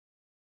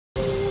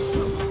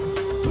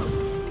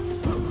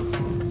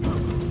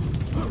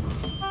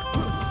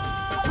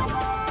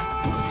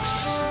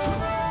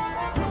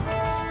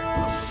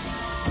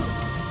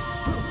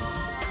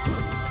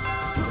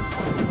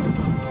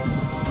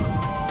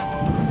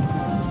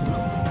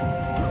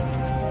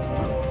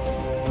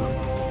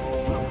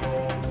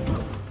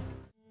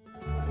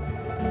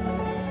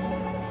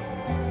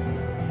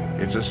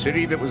It's a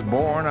city that was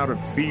born out of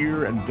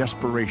fear and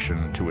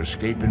desperation to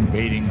escape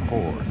invading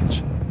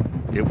hordes.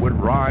 It would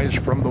rise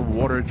from the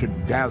water to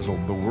dazzle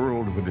the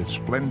world with its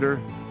splendor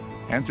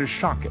and to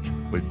shock it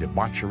with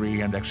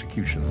debauchery and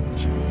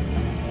executions.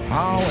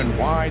 How and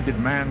why did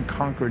man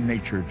conquer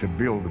nature to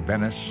build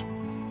Venice?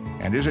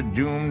 And is it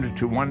doomed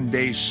to one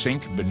day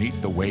sink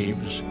beneath the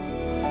waves?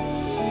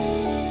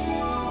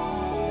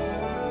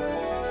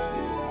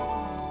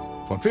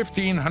 For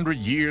 1,500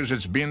 years,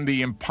 it's been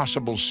the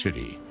impossible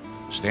city,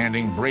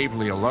 standing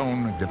bravely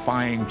alone,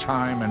 defying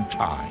time and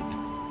tide.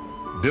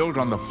 Built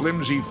on the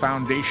flimsy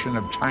foundation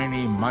of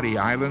tiny, muddy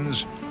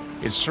islands,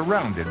 it's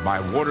surrounded by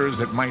waters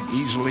that might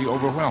easily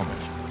overwhelm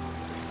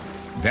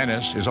it.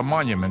 Venice is a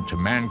monument to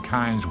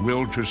mankind's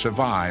will to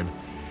survive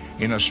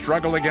in a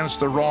struggle against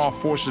the raw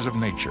forces of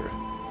nature.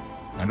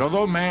 And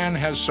although man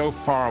has so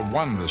far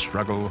won the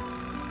struggle,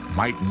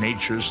 might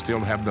nature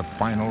still have the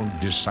final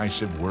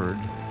decisive word?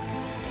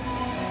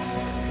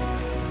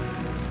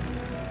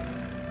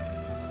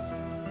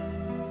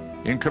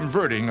 In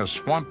converting a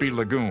swampy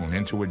lagoon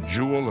into a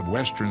jewel of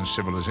Western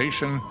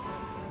civilization,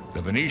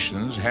 the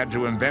Venetians had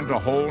to invent a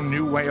whole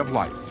new way of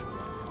life,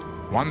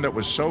 one that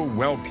was so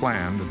well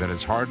planned that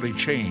it's hardly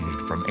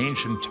changed from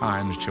ancient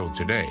times till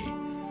today.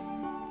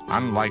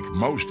 Unlike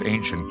most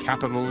ancient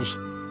capitals,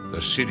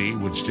 the city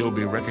would still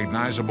be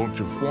recognizable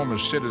to former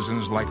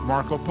citizens like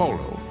Marco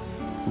Polo,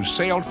 who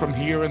sailed from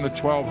here in the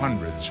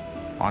 1200s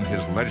on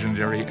his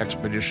legendary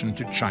expedition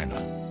to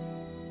China.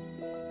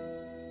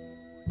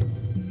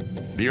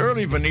 The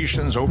early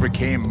Venetians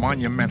overcame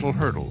monumental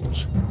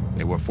hurdles.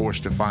 They were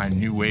forced to find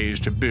new ways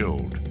to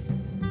build,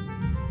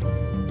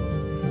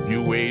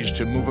 new ways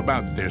to move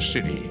about their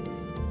city,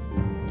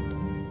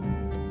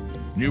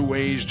 new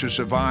ways to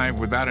survive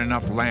without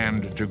enough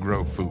land to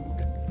grow food.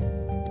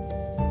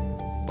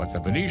 But the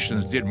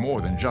Venetians did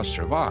more than just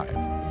survive.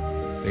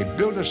 They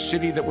built a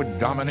city that would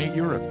dominate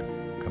Europe,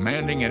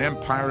 commanding an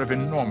empire of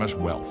enormous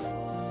wealth.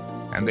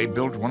 And they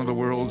built one of the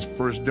world's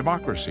first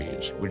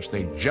democracies, which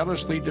they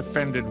jealously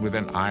defended with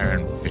an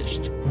iron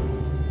fist.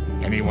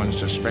 Anyone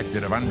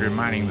suspected of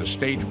undermining the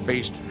state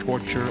faced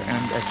torture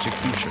and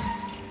execution.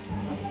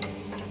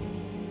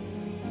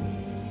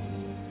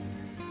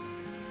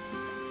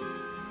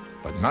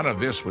 But none of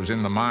this was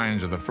in the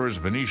minds of the first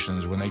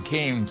Venetians when they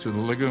came to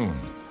the lagoon.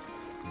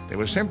 They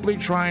were simply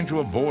trying to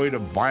avoid a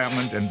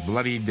violent and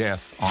bloody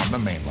death on the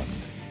mainland.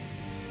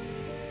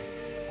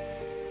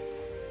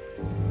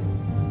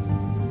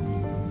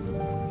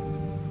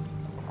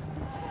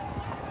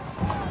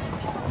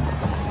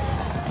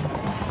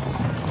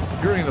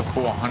 During the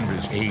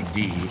 400s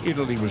AD,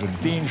 Italy was a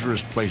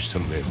dangerous place to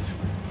live.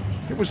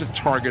 It was a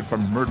target for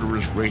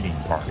murderous raiding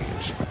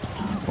parties.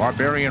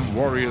 Barbarian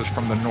warriors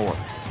from the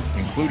north,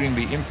 including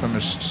the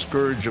infamous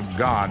Scourge of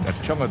God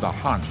Attila the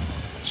Hun,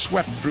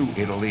 swept through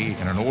Italy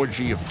in an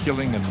orgy of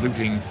killing and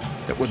looting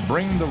that would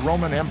bring the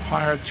Roman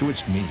Empire to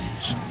its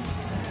knees.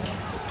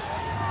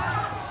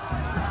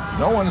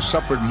 No one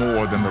suffered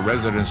more than the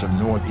residents of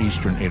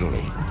northeastern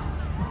Italy.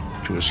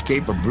 To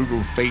escape a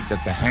brutal fate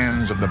at the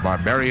hands of the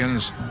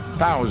barbarians,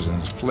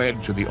 thousands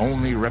fled to the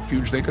only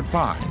refuge they could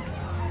find,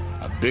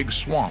 a big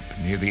swamp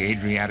near the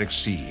Adriatic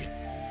Sea,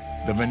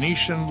 the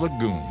Venetian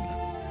lagoon.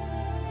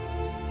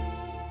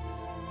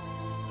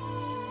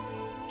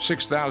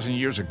 6,000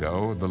 years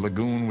ago, the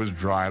lagoon was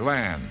dry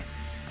land,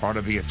 part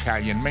of the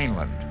Italian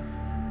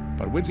mainland.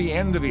 But with the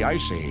end of the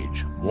Ice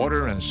Age,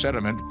 water and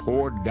sediment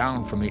poured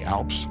down from the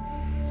Alps,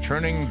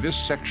 turning this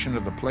section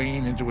of the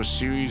plain into a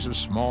series of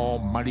small,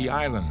 muddy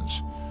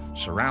islands,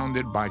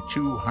 surrounded by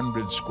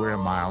 200 square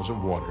miles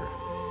of water.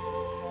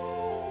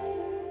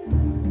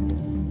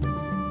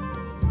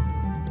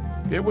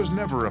 It was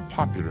never a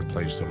popular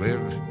place to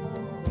live.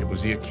 It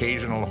was the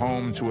occasional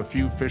home to a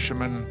few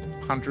fishermen,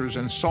 hunters,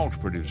 and salt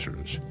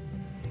producers.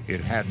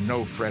 It had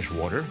no fresh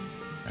water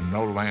and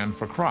no land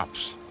for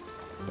crops,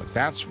 but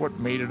that's what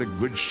made it a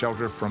good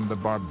shelter from the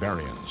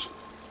barbarians.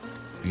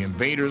 The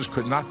invaders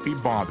could not be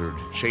bothered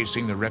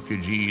chasing the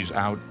refugees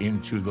out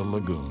into the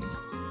lagoon.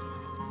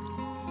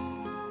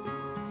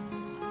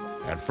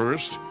 At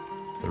first,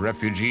 the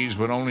refugees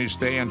would only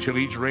stay until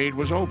each raid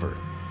was over,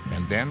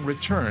 and then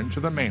return to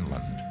the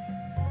mainland.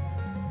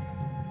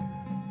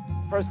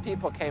 First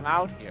people came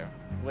out here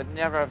would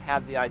never have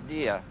had the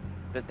idea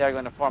that they're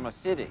going to form a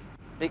city,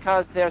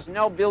 because there's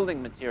no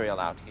building material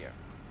out here.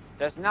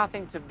 There's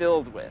nothing to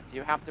build with.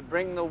 You have to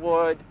bring the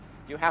wood,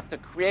 you have to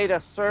create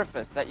a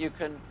surface that you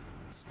can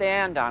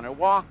stand on or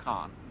walk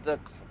on. The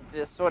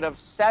sort of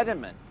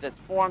sediment that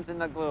forms in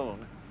the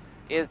lagoon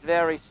is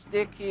very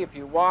sticky. If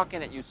you walk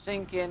in it, you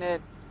sink in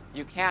it.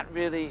 You can't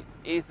really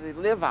easily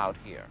live out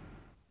here.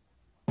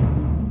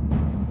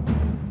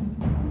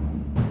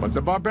 But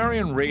the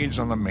barbarian raids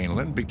on the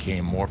mainland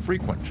became more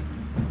frequent,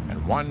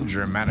 and one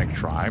Germanic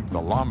tribe,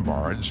 the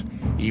Lombards,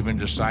 even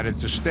decided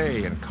to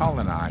stay and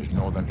colonize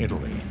northern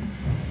Italy.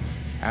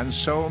 And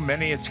so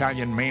many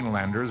Italian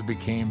mainlanders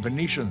became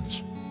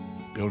Venetians,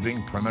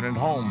 building permanent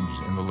homes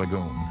in the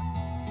lagoon.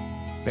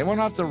 They were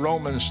not the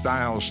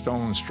Roman-style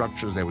stone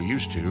structures they were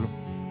used to,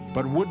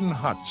 but wooden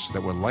huts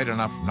that were light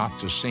enough not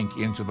to sink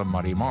into the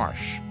muddy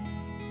marsh.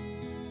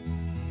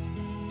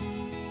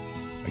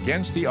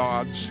 Against the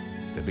odds,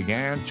 they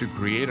began to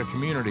create a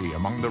community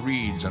among the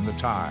reeds and the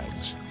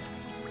tides.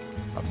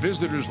 A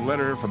visitor's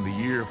letter from the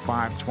year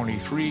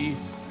 523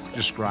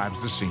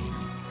 describes the scene.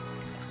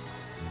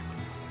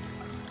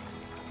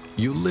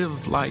 You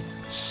live like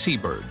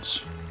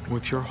seabirds,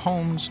 with your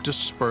homes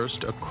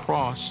dispersed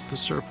across the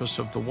surface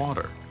of the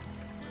water.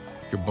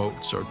 Your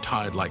boats are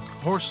tied like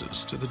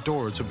horses to the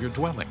doors of your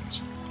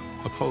dwellings,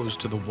 opposed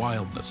to the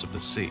wildness of the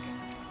sea.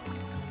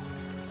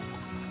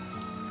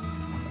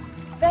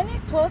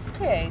 Venice was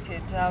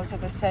created out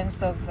of a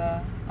sense of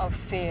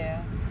fear,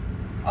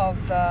 of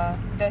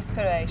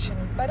desperation,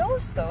 but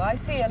also I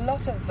see a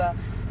lot of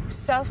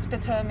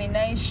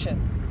self-determination.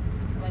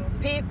 When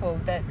people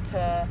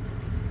that,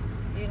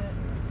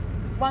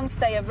 once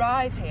they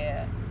arrive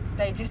here,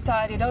 they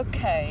decided,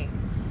 okay,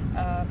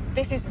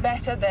 this is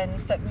better than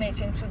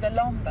submitting to the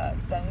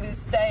Lombards, and we'll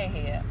stay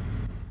here.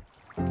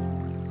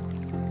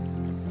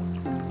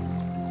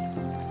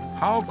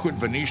 How could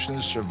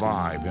Venetians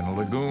survive in a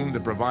lagoon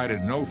that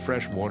provided no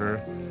fresh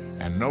water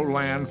and no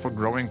land for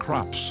growing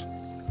crops?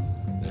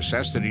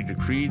 Necessity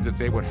decreed that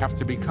they would have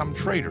to become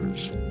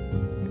traders.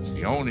 It's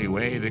the only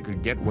way they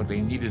could get what they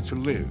needed to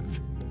live.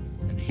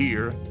 And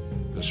here,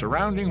 the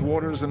surrounding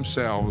waters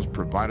themselves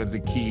provided the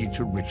key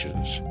to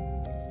riches.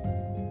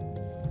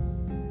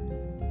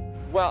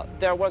 Well,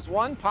 there was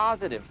one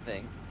positive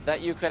thing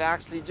that you could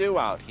actually do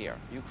out here.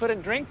 You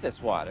couldn't drink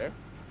this water,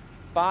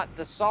 but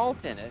the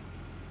salt in it,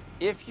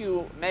 if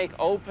you make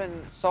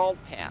open salt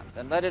pans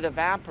and let it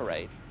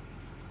evaporate,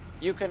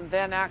 you can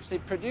then actually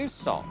produce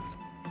salt.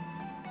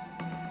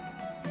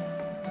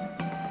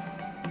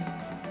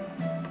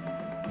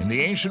 In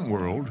the ancient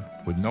world,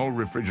 with no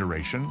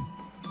refrigeration,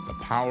 the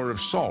power of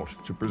salt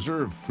to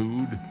preserve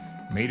food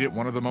made it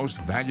one of the most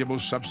valuable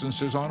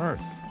substances on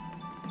earth.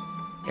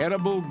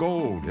 Edible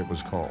gold, it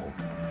was called.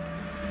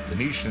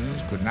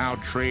 Venetians could now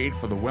trade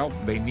for the wealth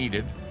they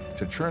needed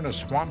to turn a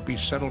swampy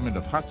settlement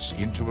of huts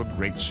into a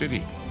great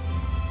city.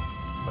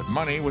 But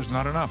money was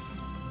not enough.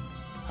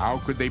 How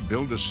could they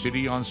build a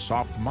city on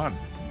soft mud?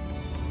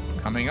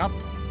 Coming up,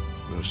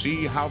 we'll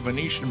see how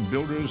Venetian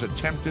builders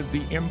attempted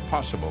the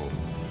impossible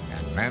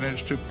and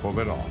managed to pull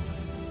it off.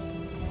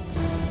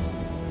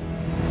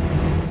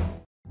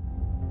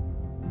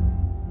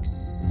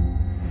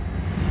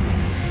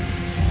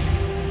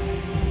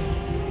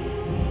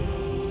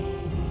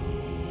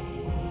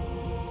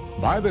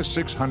 By the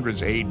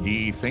 600s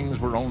AD, things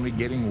were only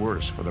getting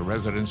worse for the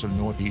residents of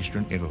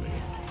northeastern Italy.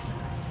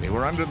 They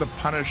were under the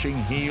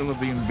punishing heel of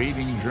the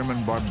invading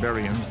German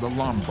barbarians, the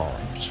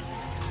Lombards.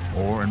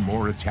 More and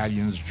more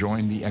Italians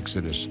joined the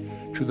exodus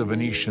to the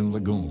Venetian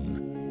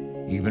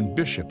lagoon. Even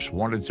bishops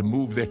wanted to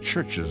move their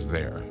churches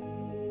there.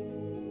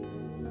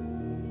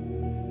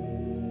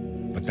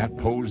 But that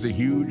posed a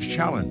huge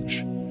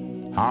challenge.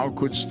 How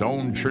could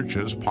stone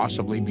churches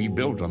possibly be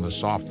built on the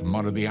soft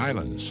mud of the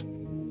islands?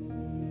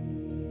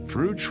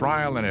 Through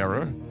trial and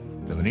error,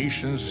 the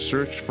Venetians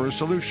searched for a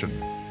solution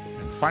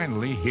and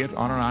finally hit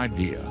on an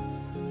idea.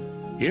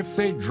 If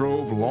they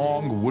drove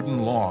long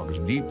wooden logs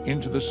deep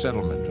into the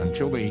settlement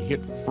until they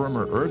hit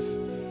firmer earth,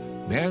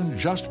 then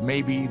just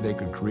maybe they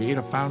could create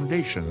a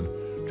foundation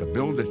to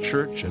build a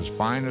church as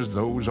fine as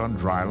those on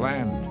dry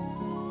land.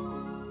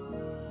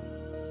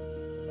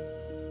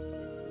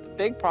 The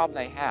big problem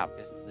they have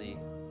is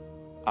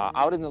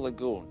out in the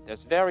lagoon,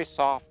 there's very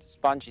soft,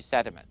 spongy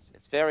sediments.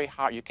 It's very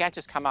hard. You can't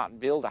just come out and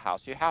build a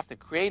house. You have to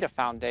create a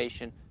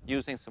foundation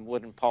using some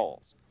wooden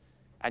poles.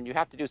 And you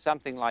have to do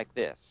something like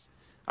this.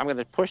 I'm going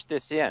to push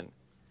this in,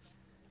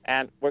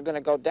 and we're going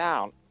to go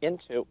down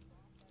into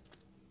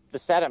the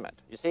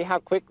sediment. You see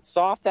how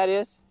soft that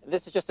is?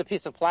 This is just a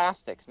piece of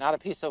plastic, not a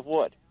piece of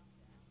wood.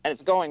 And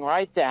it's going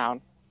right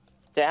down,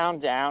 down,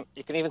 down.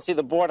 You can even see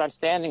the board I'm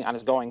standing on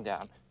is going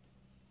down.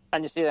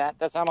 And you see that?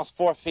 That's almost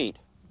 4 feet.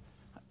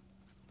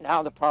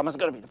 Now the problem is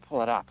going to be to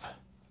pull it up.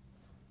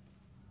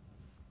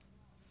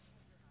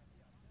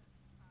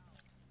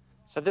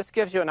 So this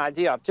gives you an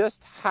idea of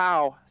just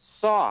how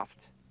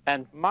soft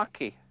and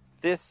mucky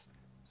this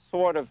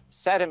sort of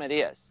sediment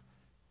is.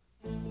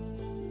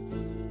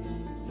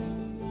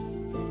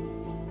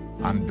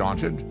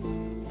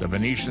 Undaunted, the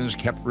Venetians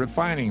kept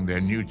refining their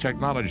new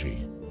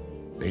technology.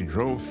 They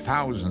drove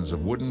thousands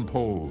of wooden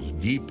poles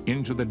deep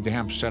into the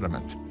damp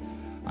sediment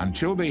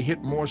until they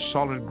hit more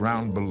solid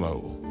ground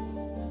below.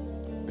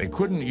 They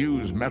couldn't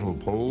use metal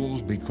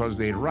poles because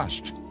they'd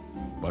rust,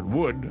 but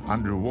wood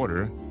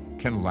underwater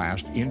can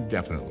last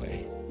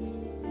indefinitely.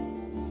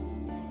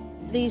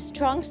 These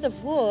trunks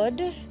of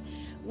wood,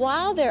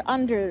 while they're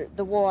under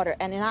the water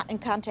and not in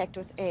contact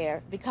with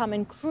air, become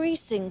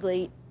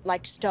increasingly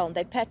like stone.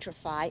 They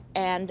petrify,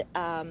 and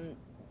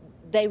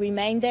they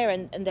remain there,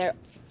 and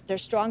they're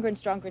stronger and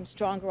stronger and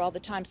stronger all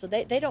the time, so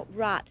they don't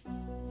rot.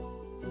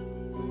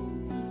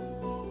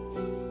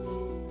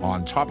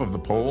 On top of the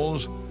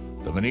poles,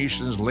 the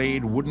Venetians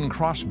laid wooden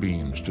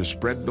crossbeams to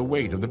spread the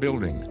weight of the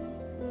building.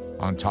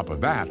 On top of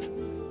that,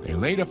 They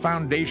laid a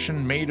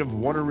foundation made of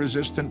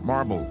water-resistant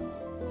marble,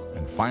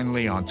 and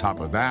finally, on top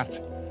of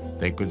that,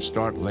 they could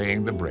start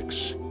laying the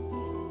bricks.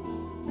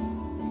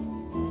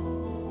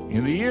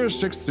 In the year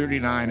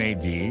 639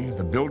 AD,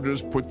 the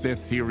builders put their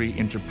theory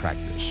into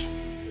practice,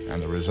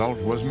 and the result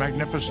was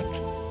magnificent.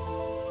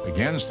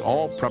 Against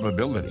all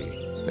probability,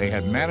 they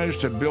had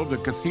managed to build a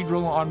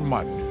cathedral on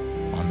mud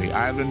on the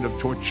island of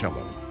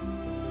Torcello.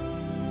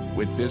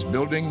 With this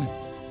building,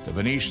 the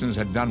Venetians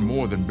had done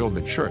more than build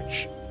a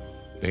church.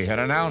 They had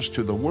announced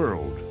to the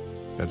world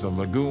that the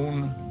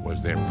lagoon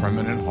was their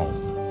permanent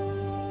home.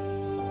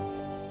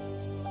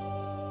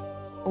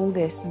 All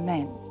this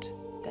meant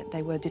that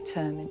they were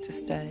determined to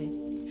stay.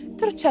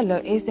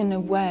 Torcello is, in a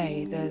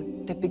way,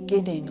 the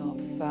beginning of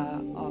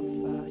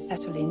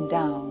settling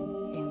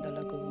down in the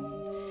lagoon.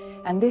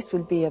 And this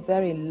will be a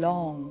very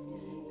long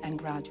and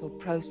gradual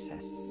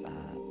process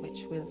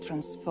which will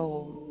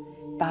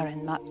transform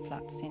barren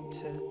mudflats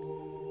into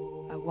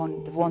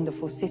the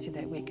wonderful city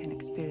that we can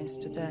experience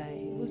today.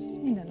 It was,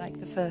 like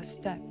the first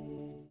step.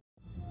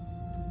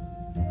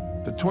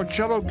 The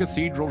Torcello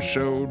Cathedral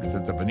showed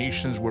that the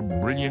Venetians were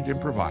brilliant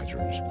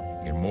improvisers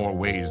in more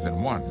ways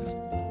than one.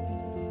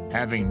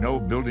 Having no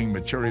building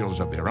materials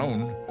of their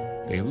own,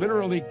 they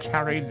literally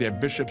carried their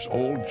bishop's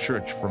old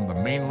church from the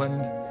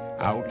mainland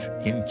out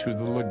into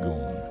the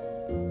lagoon.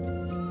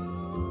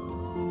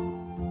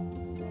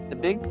 The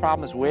big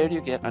problem is, where do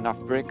you get enough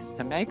bricks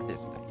to make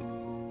this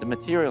thing? The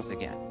materials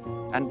again.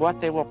 And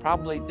what they will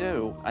probably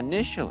do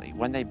initially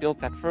when they built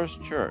that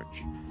first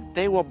church,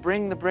 they will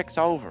bring the bricks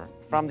over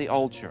from the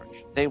old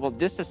church. They will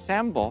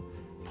disassemble,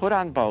 put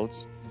on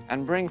boats,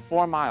 and bring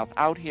 4 miles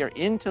out here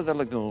into the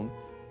lagoon,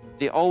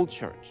 the old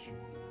church.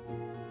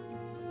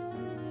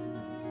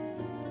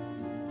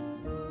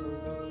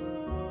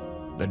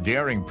 The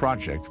daring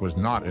project was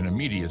not an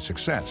immediate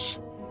success.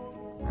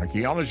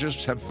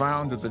 Archaeologists have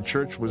found that the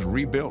church was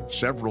rebuilt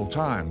several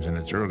times in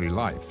its early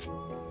life.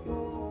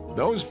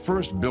 Those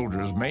first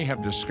builders may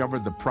have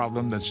discovered the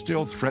problem that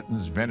still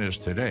threatens Venice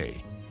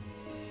today: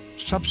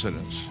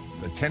 subsidence,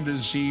 the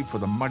tendency for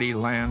the muddy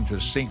land to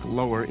sink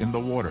lower in the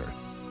water.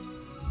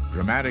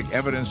 Dramatic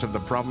evidence of the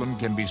problem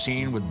can be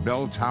seen with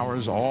bell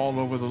towers all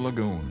over the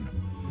lagoon.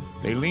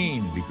 They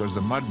lean because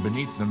the mud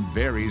beneath them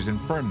varies in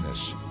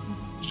firmness,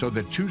 so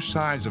that two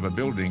sides of a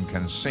building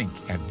can sink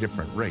at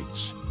different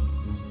rates.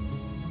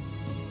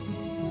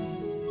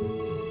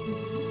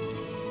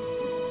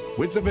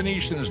 With the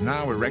Venetians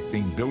now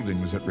erecting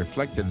buildings that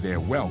reflected their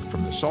wealth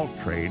from the salt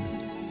trade,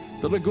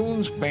 the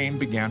lagoon's fame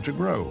began to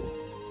grow.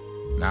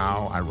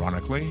 Now,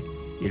 ironically,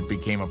 it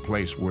became a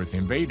place worth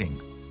invading.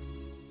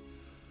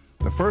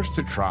 The first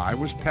to try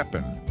was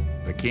Pepin,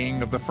 the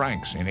king of the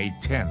Franks in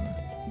 810.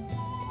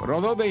 But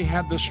although they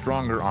had the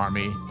stronger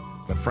army,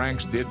 the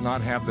Franks did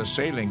not have the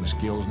sailing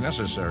skills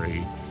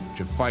necessary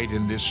to fight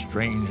in this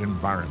strange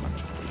environment.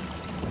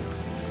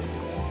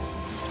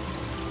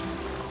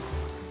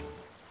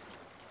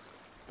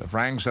 The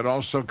Franks had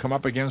also come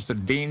up against a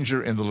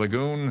danger in the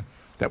lagoon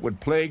that would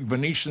plague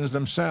Venetians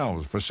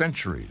themselves for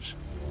centuries: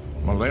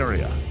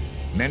 malaria.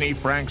 Many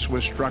Franks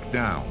were struck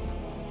down,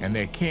 and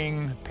their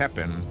king,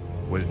 Pepin,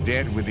 was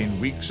dead within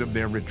weeks of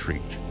their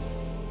retreat.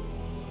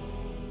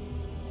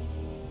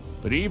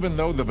 But even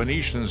though the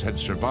Venetians had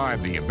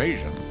survived the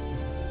invasion,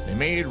 they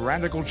made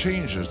radical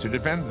changes to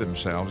defend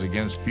themselves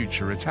against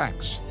future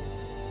attacks.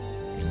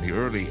 In the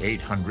early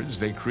 800s,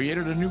 they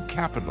created a new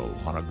capital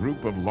on a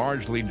group of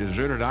largely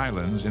deserted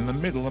islands in the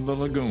middle of the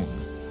lagoon,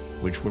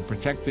 which were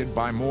protected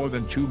by more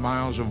than 2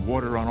 miles of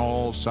water on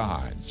all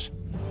sides.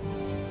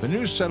 The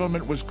new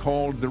settlement was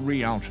called the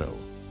Rialto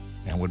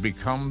and would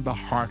become the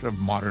heart of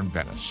modern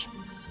Venice.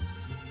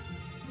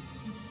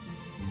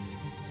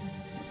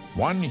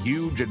 One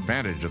huge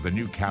advantage of the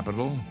new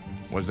capital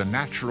was the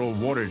natural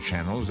water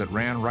channels that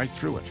ran right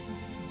through it,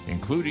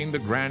 including the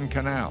Grand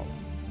Canal,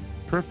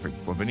 perfect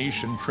for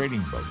Venetian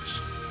trading boats.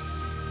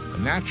 The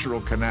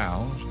natural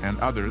canals and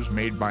others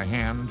made by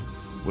hand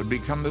would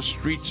become the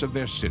streets of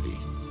their city.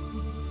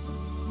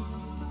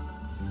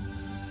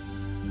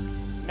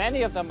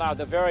 Many of them are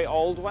the very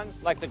old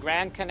ones, like the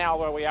Grand Canal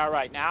where we are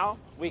right now.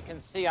 We can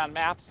see on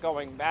maps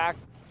going back,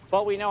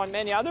 but we know in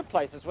many other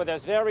places where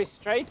there's very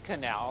straight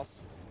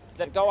canals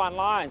that go on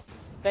lines,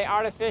 they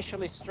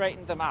artificially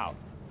straightened them out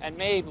and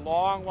made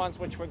long ones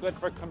which were good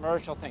for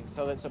commercial things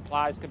so that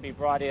supplies could be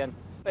brought in.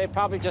 They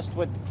probably just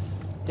would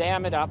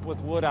dam it up with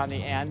wood on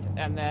the end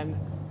and then,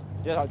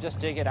 just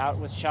dig it out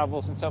with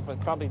shovels and so forth.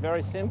 Probably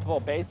very simple,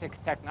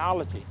 basic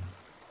technology.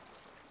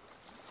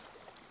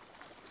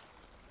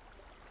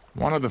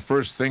 One of the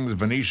first things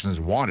Venetians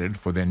wanted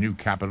for their new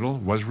capital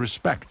was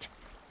respect,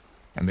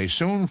 and they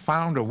soon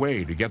found a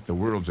way to get the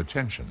world's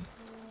attention.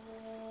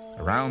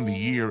 Around the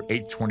year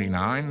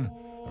 829,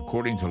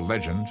 according to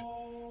legend,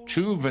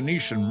 2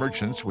 Venetian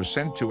merchants were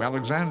sent to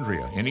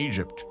Alexandria in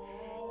Egypt,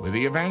 where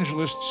the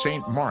evangelist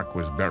Saint Mark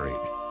was buried.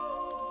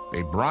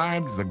 They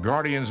bribed the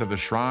guardians of the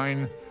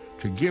shrine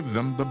to give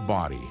them the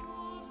body.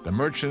 The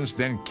merchants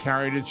then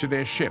carried it to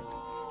their ship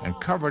and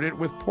covered it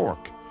with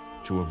pork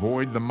to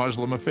avoid the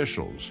Muslim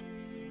officials.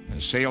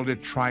 and sailed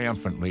it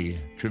triumphantly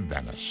to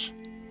Venice.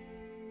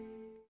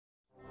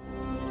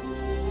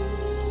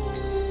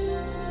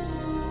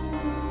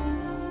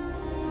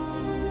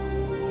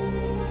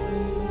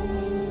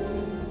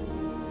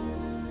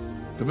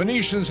 The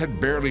Venetians had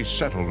barely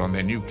settled on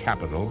their new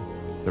capital,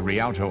 the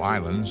Rialto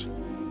Islands,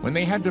 when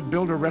they had to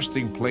build a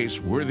resting place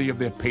worthy of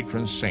their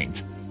patron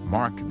saint,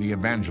 Mark the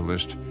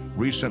Evangelist,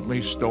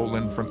 recently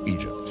stolen from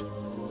Egypt.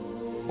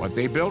 What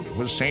they built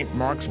was St.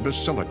 Mark's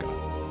Basilica,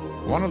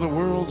 one of the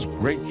world's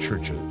great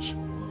churches.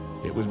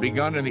 It was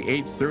begun in the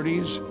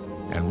 830s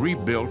and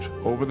rebuilt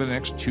over the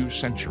next 2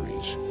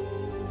 centuries.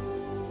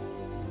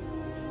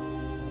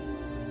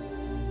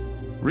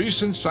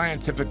 Recent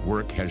scientific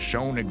work has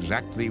shown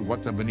exactly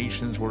what the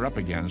Venetians were up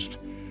against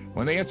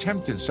when they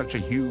attempted such a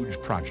huge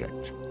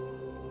project.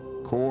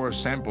 Core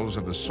samples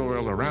of the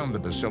soil around the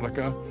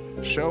basilica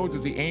showed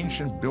that the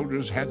ancient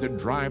builders had to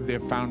drive their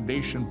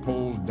foundation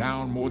poles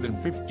down more than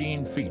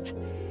 15 feet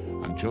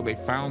until they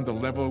found the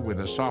level where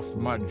the soft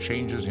mud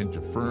changes into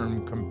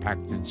firm,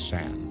 compacted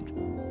sand.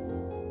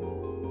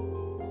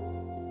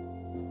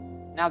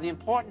 Now, the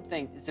important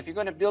thing is if you're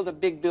going to build a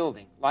big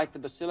building like the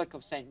Basilica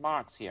of St.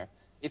 Mark's here,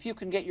 if you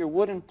can get your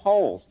wooden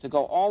poles to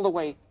go all the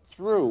way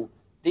through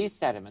these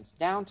sediments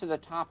down to the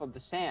top of the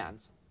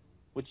sands,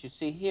 which you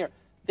see here,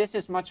 this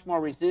is much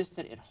more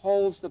resistant. It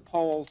holds the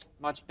poles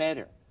much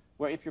better.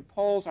 Where if your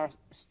poles are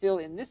still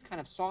in this kind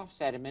of soft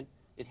sediment,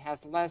 it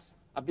has less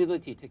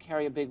ability to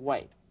carry a big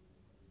weight.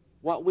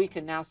 What we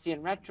can now see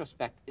in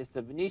retrospect is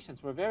the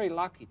Venetians were very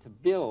lucky to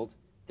build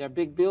their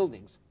big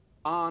buildings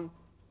on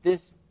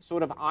this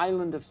sort of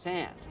island of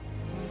sand.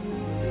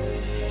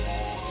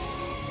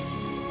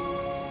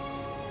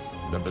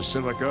 The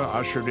Basilica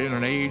ushered in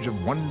an age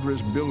of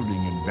wondrous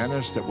building in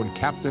Venice that would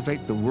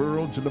captivate the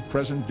world to the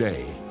present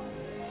day.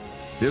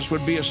 This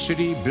would be a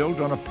city built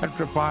on a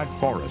petrified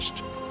forest.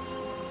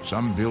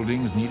 Some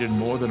buildings needed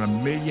more than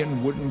 1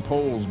 million wooden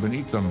poles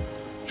beneath them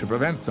to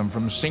prevent them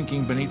from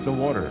sinking beneath the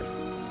water.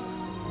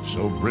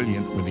 So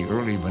brilliant were the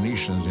early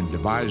Venetians in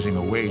devising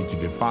a way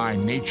to defy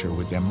nature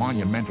with their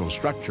monumental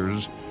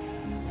structures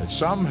that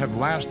some have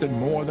lasted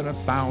more than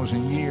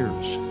 1,000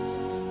 years.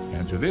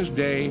 And to this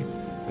day,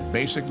 the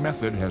basic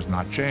method has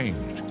not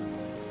changed.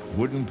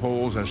 Wooden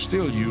poles are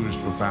still used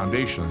for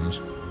foundations,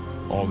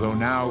 although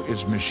now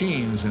it's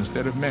machines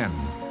instead of men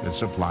that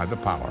supply the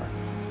power.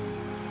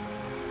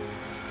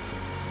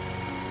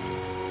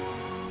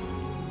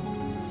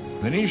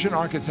 Venetian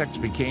architects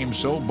became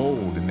so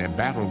bold in their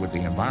battle with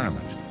the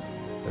environment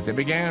that they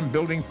began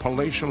building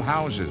palatial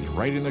houses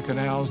right in the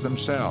canals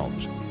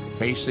themselves,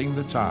 facing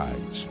the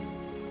tides.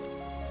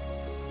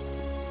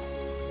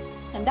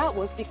 And that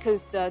was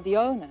because the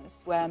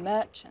owners were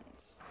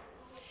merchants.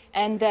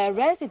 And their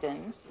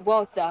residence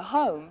was their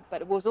home,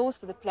 but it was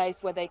also the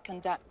place where they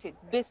conducted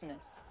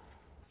business.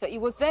 So it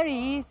was very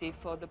easy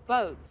for the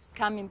boats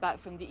coming back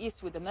from the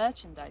east with the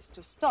merchandise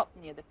to stop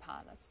near the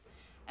palace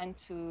and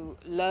to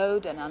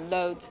load and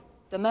unload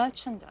the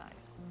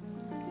merchandise.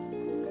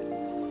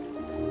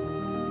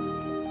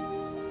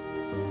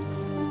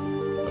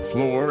 The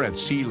floor at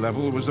sea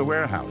level was the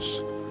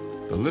warehouse.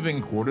 The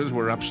living quarters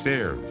were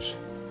upstairs.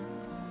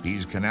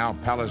 These canal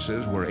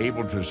palaces were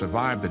able to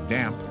survive the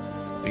damp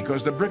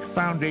because the brick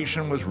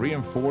foundation was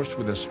reinforced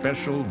with a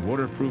special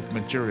waterproof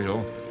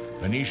material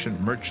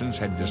Venetian merchants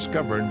had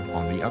discovered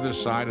on the other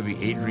side of the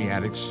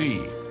Adriatic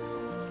Sea,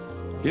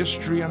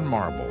 Istrian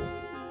marble.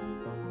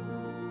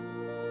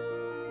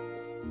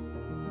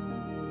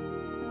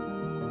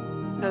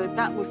 So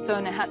that was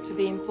stone that had to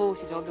be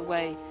imported all the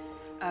way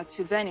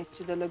to Venice,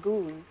 to the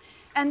lagoon.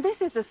 And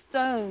this is a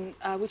stone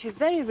which is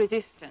very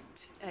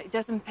resistant. It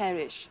doesn't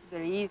perish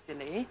very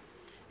easily.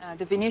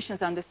 The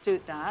Venetians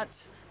understood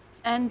that.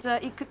 And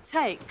it could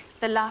take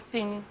the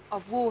lapping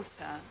of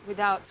water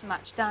without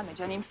much damage.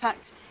 And in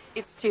fact,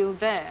 it's still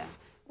there.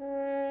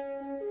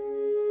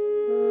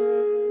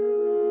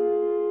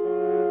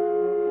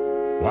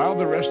 While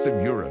the rest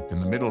of Europe in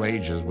the Middle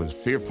Ages was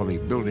fearfully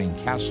building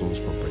castles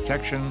for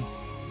protection,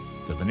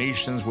 the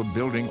Venetians were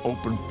building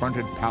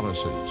open-fronted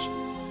palaces,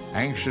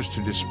 anxious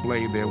to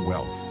display their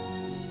wealth.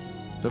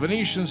 The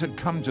Venetians had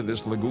come to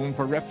this lagoon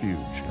for refuge,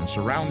 and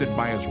surrounded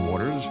by its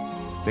waters,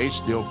 they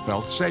still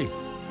felt safe.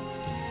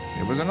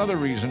 It was another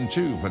reason,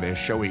 too, for their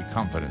showy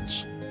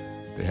confidence.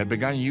 They had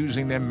begun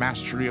using their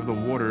mastery of the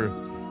water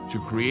to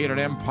create an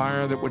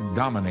empire that would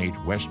dominate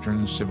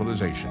Western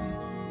civilization.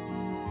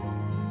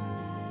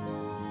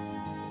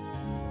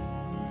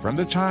 From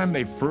the time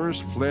they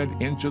first fled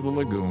into the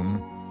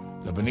lagoon,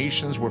 the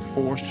Venetians were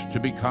forced to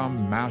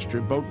become master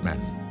boatmen.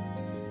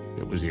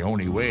 It was the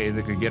only way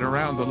they could get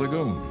around the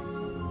lagoon,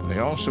 and they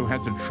also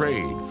had to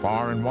trade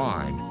far and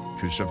wide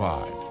to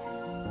survive.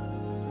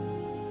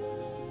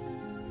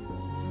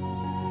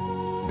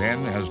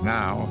 Then, as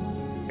now,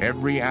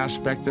 every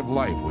aspect of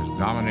life was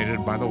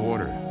dominated by the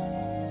water.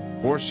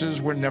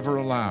 Horses were never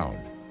allowed,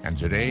 and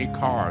today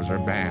cars are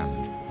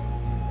banned.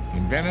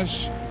 In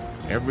Venice,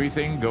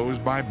 everything goes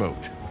by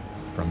boat,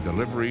 from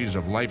deliveries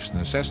of life's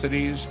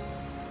necessities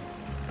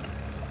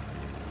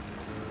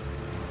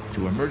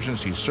to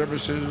emergency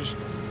services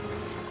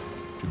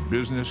to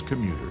business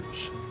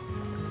commuters.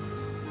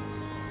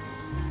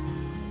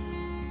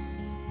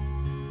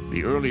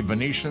 The early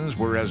Venetians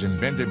were as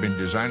inventive in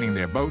designing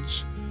their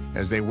boats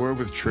as they were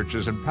with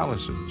churches and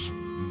palaces.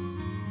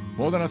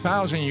 More than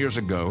 1,000 years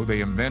ago,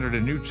 they invented a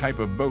new type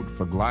of boat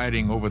for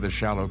gliding over the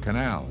shallow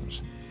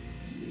canals.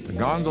 The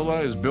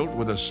gondola is built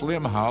with a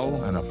slim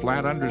hull and a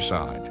flat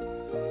underside,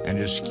 and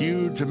is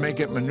skewed to make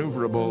it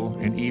maneuverable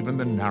in even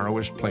the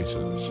narrowest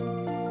places.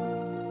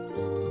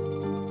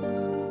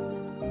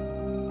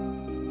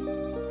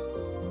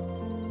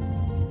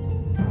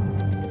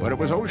 But it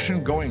was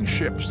ocean-going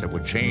ships that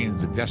would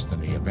change the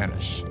destiny of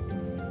Venice.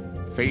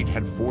 Fate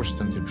had forced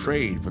them to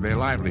trade for their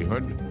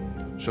livelihood,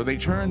 so they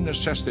turned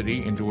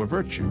necessity into a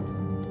virtue.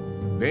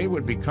 They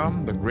would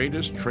become the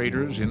greatest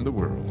traders in the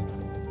world.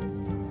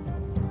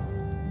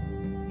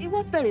 It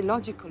was very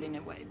logical in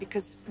a way,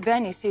 because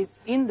Venice is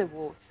in the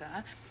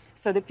water,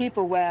 so the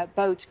people were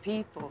boat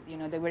people, you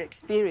know, they were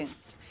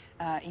experienced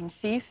in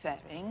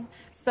seafaring,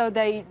 so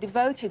they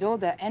devoted all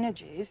their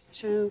energies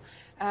to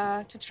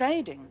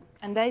trading,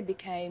 and they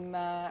became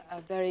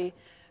very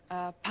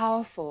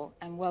powerful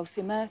and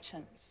wealthy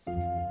merchants.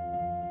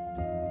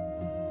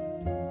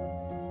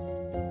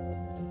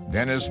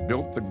 Venice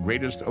built the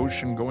greatest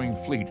ocean-going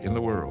fleet in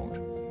the world.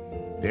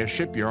 Their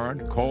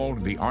shipyard,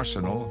 called the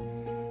Arsenal,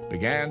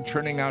 began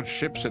turning out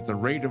ships at the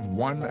rate of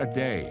one a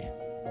day.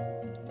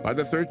 By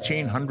the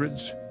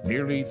 1300s,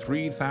 nearly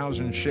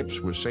 3,000 ships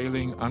were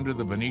sailing under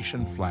the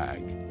Venetian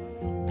flag.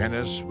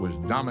 Venice was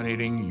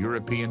dominating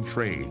European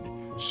trade,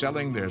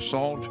 selling their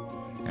salt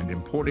and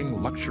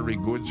importing luxury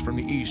goods from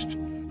the east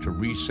to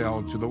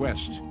resell to the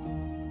west.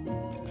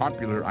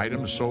 Popular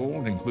items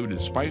sold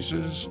included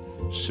spices,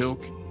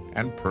 silk,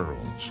 and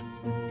pearls.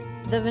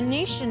 The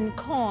Venetian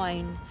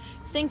coin,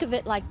 think of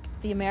it like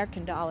the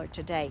American dollar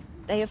today.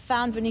 They have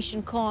found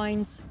Venetian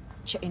coins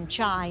in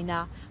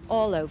China,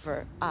 all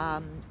over.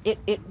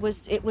 It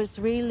was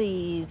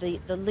really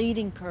the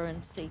leading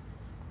currency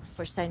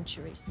for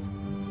centuries.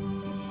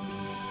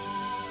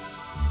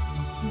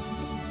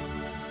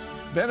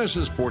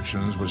 Venice's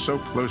fortunes were so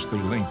closely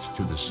linked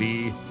to the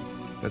sea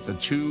that the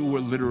two were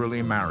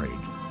literally married.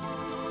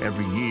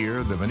 Every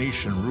year, the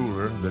Venetian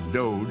ruler, the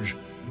Doge,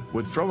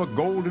 would throw a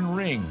golden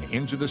ring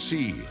into the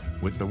sea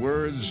with the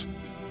words,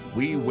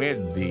 "We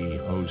wed thee,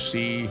 O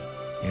sea,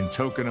 in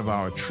token of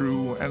our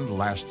true and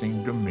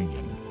lasting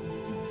dominion."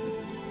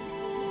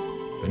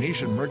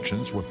 Venetian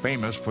merchants were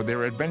famous for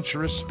their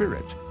adventurous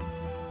spirit.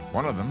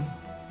 One of them,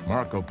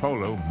 Marco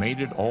Polo,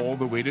 made it all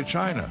the way to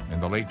China in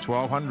the late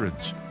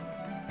 1200s,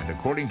 and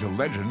according to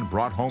legend,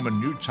 brought home a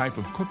new type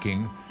of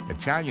cooking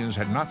Italians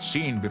had not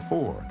seen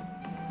before: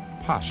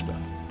 pasta.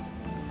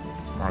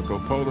 Marco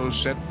Polo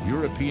set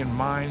European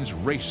minds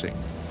racing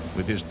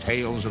with his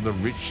tales of the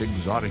rich,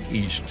 exotic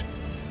East,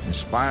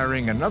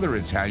 inspiring another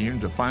Italian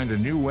to find a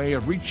new way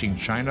of reaching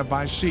China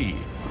by sea.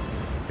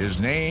 His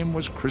name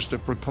was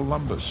Christopher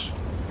Columbus.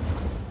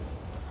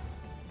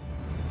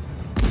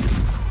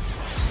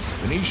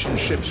 Venetian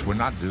ships were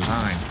not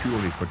designed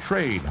purely for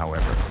trade,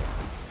 however.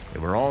 They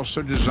were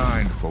also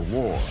designed for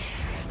war.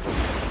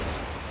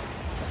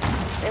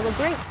 They were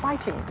great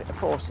fighting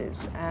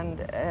forces, and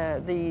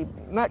the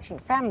merchant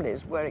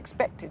families were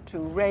expected to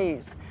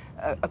raise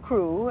a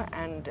crew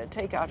and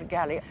take out a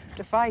galley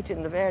to fight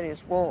in the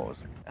various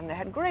wars. And they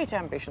had great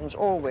ambitions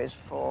always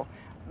for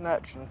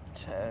merchant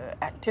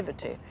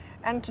activity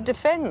and to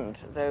defend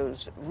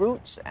those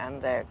routes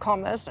and their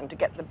commerce and to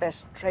get the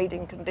best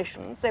trading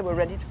conditions. They were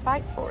ready to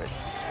fight for it.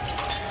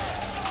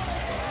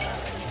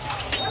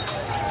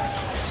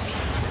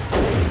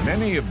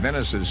 Many of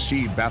Venice's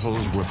sea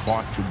battles were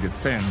fought to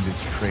defend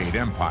its trade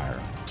empire.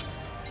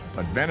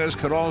 But Venice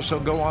could also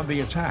go on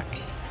the attack.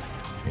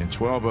 In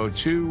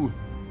 1202,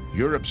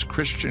 Europe's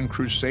Christian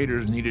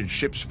crusaders needed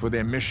ships for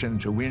their mission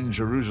to win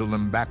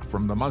Jerusalem back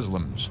from the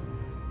Muslims.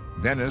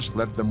 Venice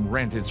let them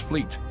rent its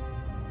fleet.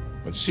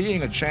 But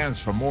seeing a chance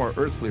for more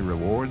earthly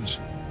rewards,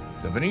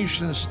 the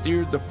Venetians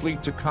steered the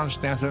fleet to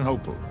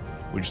Constantinople,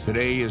 which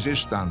today is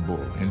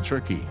Istanbul in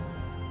Turkey.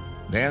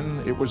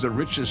 Then it was the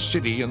richest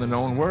city in the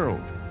known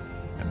world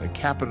and the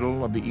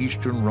capital of the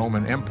Eastern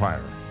Roman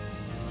Empire.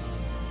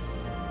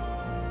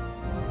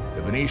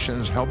 The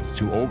Venetians helped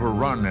to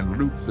overrun and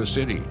loot the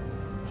city,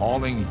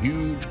 hauling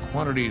huge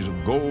quantities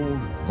of gold,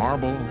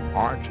 marble,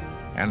 art,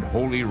 and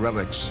holy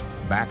relics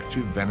back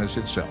to Venice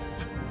itself.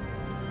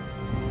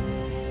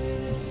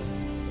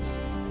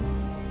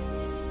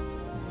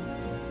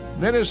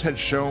 Venice had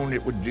shown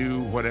it would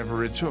do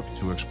whatever it took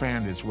to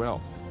expand its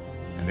wealth,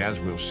 and as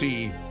we'll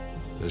see,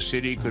 the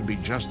city could be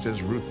just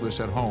as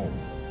ruthless at home,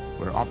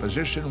 where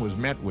opposition was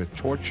met with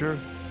torture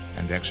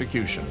and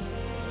execution.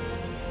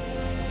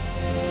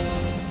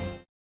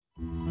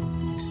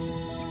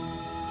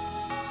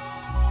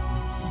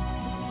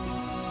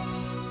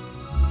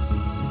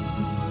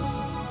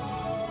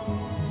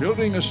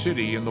 Building a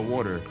city in the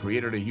water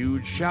created a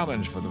huge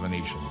challenge for the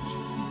Venetians.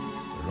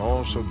 It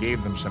also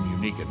gave them some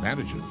unique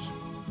advantages.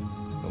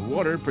 The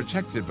water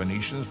protected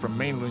Venetians from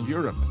mainland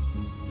Europe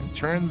and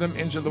turned them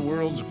into the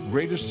world's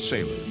greatest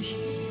sailors,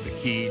 the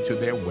key to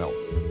their wealth.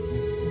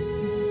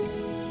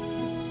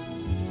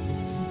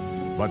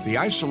 But the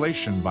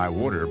isolation by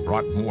water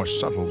brought more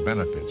subtle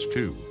benefits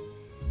too.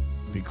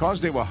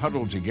 Because they were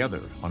huddled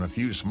together on a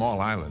few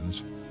small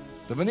islands,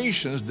 the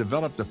Venetians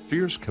developed a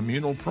fierce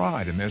communal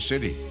pride in their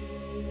city.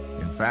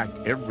 In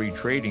fact, every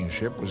trading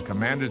ship was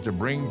commanded to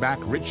bring back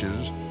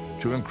riches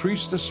to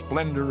increase the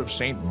splendor of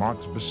St.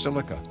 Mark's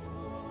Basilica.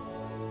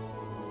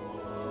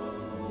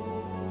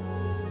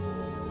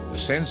 The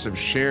sense of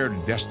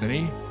shared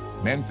destiny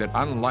meant that,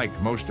 unlike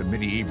most of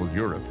medieval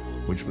Europe,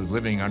 which was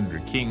living under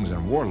kings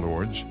and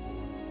warlords,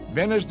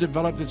 Venice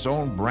developed its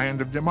own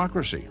brand of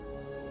democracy.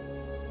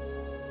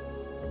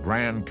 A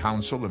grand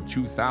council of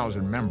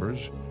 2,000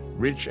 members,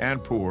 rich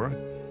and poor,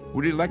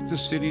 would elect the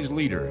city's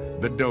leader,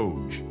 the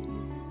Doge,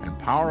 and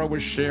power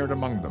was shared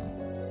among them.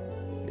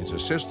 It's a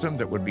system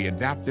that would be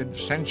adapted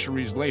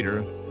centuries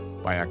later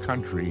by a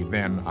country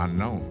then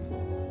unknown.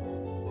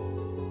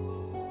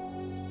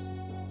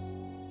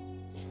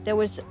 There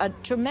was a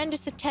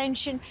tremendous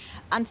attention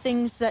on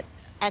things that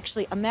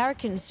actually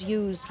Americans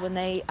used when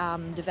they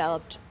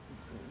developed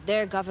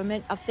their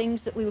government, of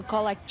things that we would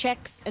call like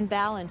checks and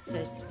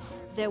balances.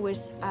 There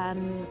was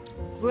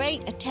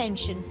great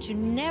attention to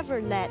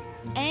never let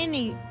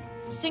any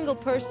single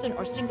person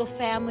or single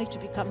family to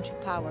become too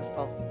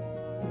powerful.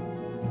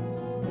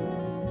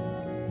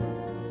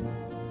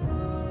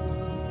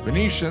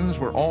 Venetians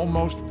were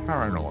almost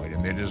paranoid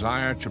in their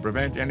desire to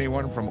prevent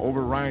anyone from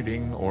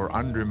overriding or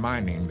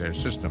undermining their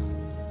system.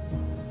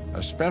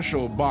 A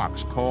special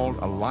box called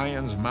a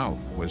lion's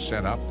mouth was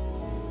set up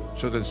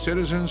so that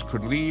citizens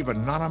could leave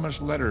anonymous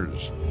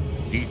letters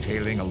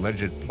detailing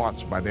alleged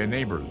plots by their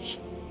neighbors.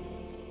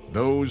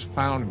 Those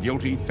found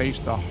guilty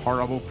faced a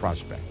horrible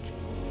prospect.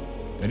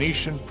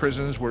 Venetian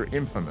prisons were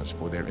infamous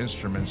for their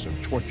instruments of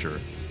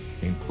torture,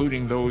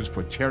 including those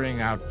for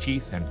tearing out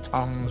teeth and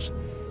tongues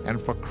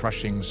and for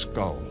crushing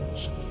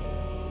skulls.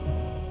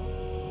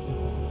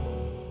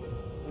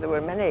 There were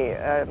many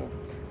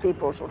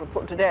people sort of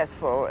put to death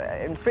for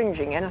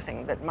infringing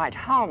anything that might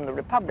harm the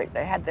Republic.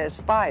 They had their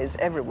spies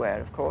everywhere,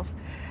 of course,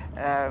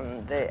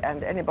 and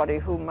anybody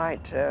who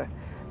might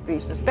be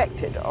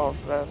suspected of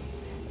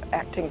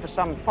acting for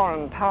some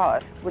foreign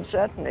power would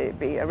certainly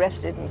be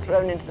arrested and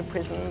thrown into the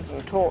prisons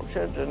and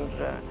tortured and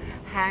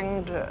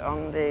hanged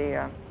on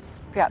the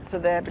piazza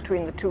there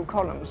between the two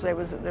columns. There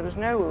was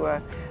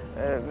no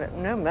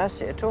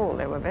mercy at all.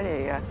 They were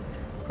very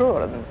cruel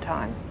at the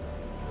time.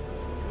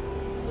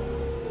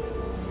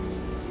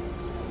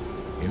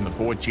 In the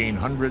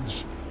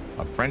 1400s,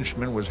 a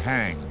Frenchman was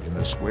hanged in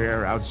the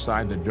square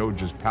outside the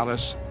Doge's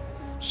palace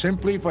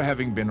simply for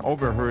having been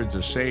overheard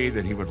to say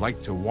that he would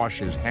like to wash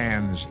his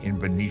hands in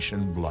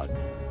Venetian blood.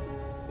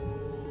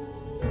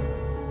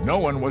 No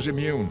one was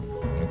immune,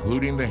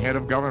 including the head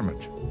of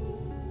government.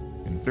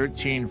 In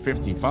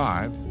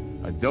 1355,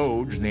 a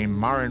Doge named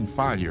Marin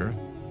Faglia,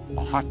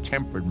 a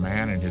hot-tempered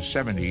man in his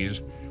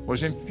 70s,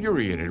 was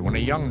infuriated when a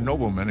young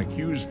nobleman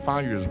accused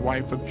Faglia's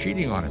wife of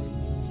cheating on him.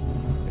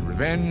 In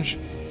revenge,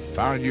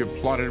 Faglia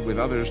plotted with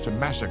others to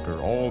massacre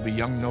all the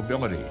young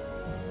nobility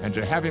and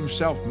to have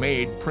himself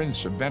made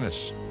Prince of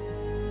Venice.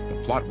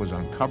 The plot was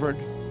uncovered,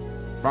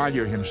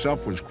 Faglia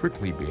himself was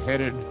quickly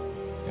beheaded,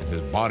 and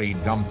his body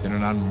dumped in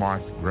an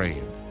unmarked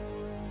grave.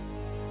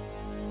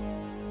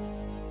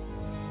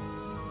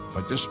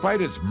 But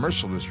despite its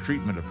merciless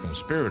treatment of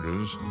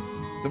conspirators,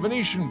 the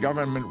Venetian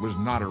government was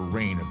not a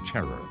reign of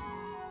terror.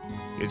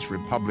 Its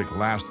republic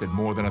lasted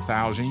more than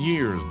 1,000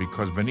 years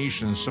because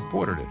Venetians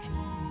supported it.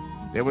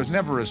 There was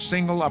never a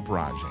single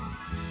uprising.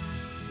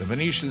 The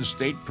Venetian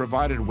state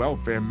provided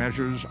welfare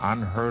measures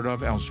unheard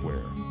of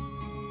elsewhere.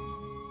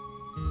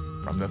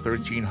 From the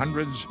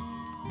 1300s,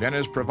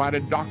 Venice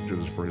provided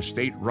doctors for a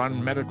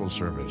state-run medical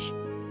service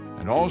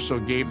and also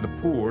gave the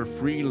poor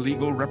free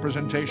legal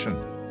representation.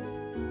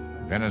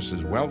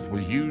 Venice's wealth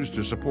was used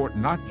to support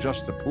not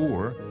just the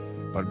poor,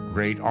 but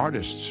great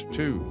artists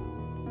too.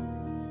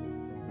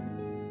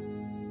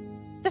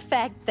 The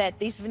fact that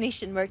these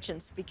Venetian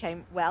merchants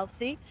became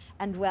wealthy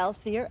and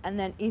wealthier and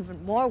then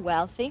even more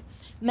wealthy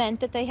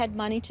meant that they had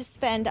money to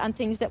spend on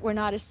things that were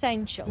not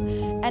essential.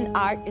 And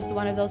art is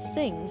one of those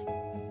things.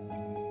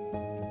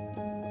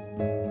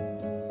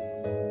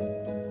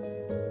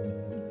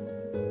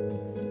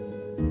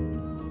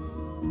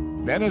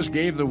 Venice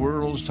gave the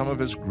world some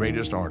of its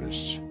greatest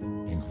artists,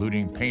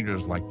 including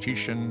painters like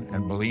Titian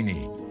and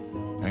Bellini,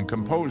 and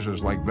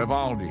composers like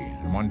Vivaldi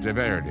and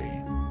Monteverdi.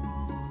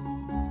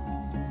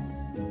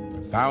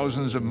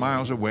 Thousands of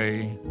miles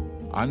away,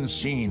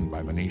 unseen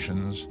by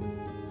Venetians,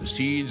 the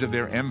seeds of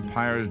their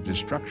empire's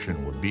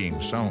destruction were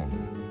being sown.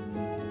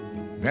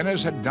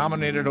 Venice had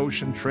dominated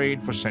ocean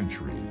trade for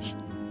centuries,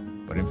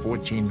 but in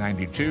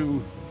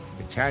 1492,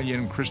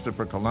 Italian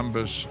Christopher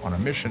Columbus, on a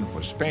mission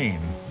for Spain,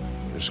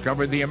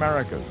 discovered the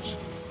Americas,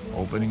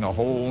 opening a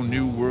whole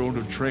new world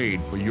of trade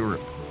for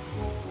Europe.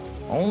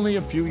 Only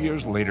a few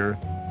years later,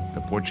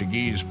 the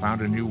Portuguese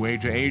found a new way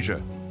to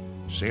Asia,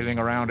 sailing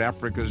around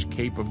Africa's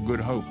Cape of Good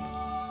Hope.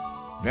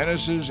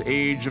 Venice's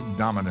age of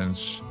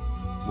dominance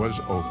was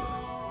over.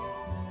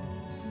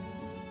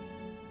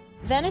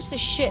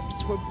 Venice's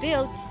ships were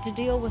built to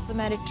deal with the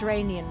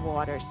Mediterranean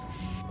waters,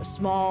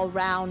 small,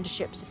 round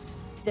ships.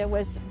 There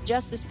was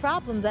just this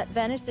problem that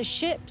Venice's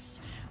ships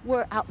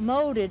were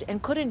outmoded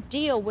and couldn't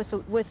deal with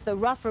the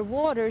rougher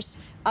waters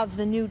of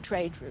the new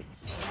trade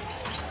routes.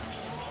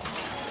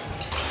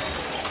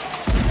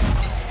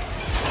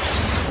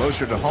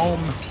 Closer to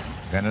home,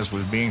 Venice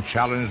was being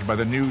challenged by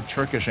the new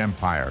Turkish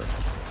Empire,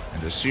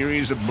 and a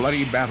series of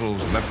bloody battles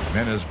left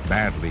Venice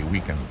badly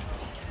weakened.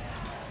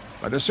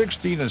 By the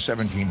 1600s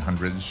and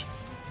 1700s,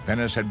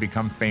 Venice had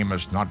become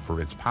famous not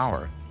for its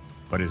power,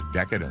 but its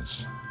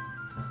decadence.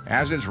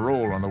 As its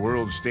role on the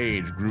world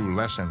stage grew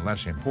less and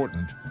less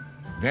important,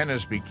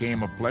 Venice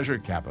became a pleasure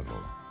capital,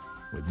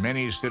 with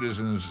many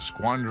citizens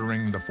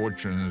squandering the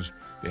fortunes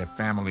their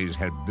families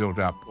had built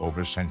up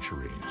over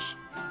centuries.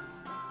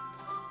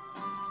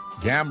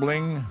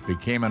 Gambling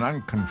became an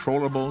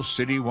uncontrollable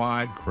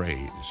citywide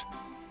craze.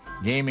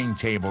 Gaming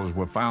tables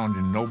were found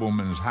in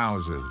noblemen's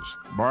houses,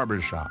 barber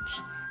shops,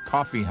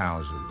 coffee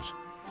houses,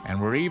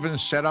 and were even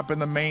set up in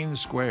the main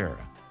square.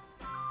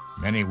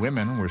 Many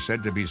women were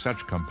said to be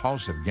such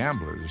compulsive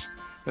gamblers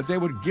that they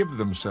would give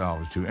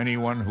themselves to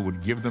anyone who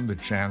would give them the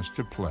chance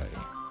to play.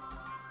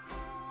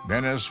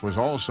 Venice was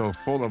also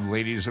full of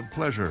ladies of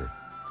pleasure.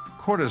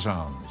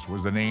 Courtesans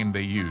was the name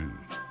they used.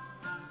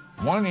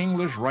 One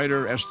English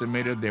writer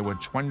estimated there were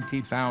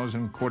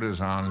 20,000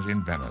 courtesans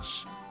in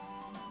Venice.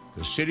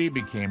 The city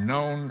became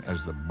known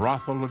as the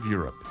brothel of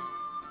Europe,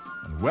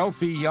 and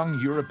wealthy young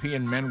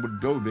European men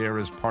would go there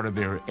as part of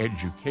their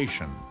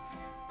education.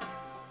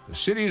 The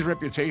city's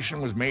reputation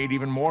was made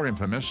even more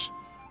infamous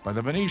by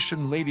the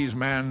Venetian ladies'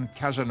 man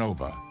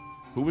Casanova,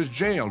 who was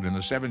jailed in the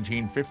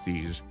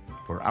 1750s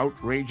for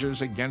outrages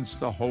against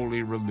the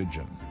holy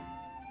religion.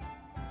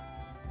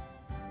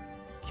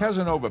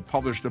 Casanova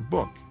published a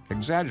book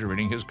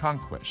exaggerating his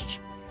conquests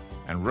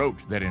and wrote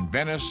that in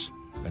Venice,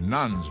 the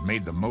nuns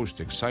made the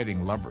most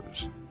exciting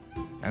lovers,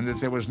 and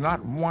that there was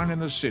not one in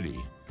the city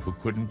who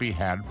couldn't be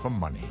had for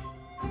money.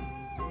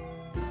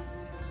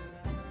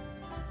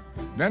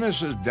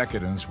 Venice's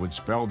decadence would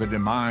spell the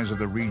demise of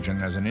the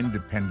region as an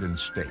independent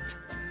state.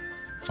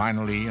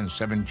 Finally, in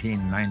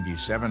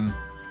 1797,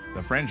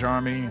 the French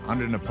army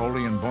under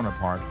Napoleon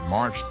Bonaparte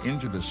marched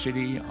into the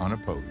city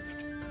unopposed.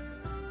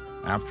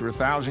 After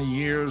 1,000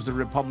 years, the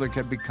Republic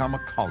had become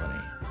a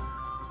colony.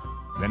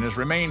 Venice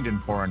remained in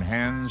foreign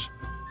hands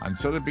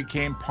until it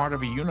became part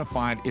of a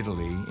unified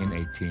Italy in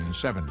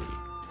 1870.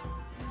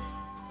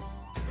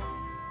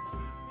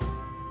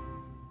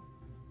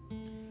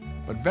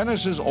 But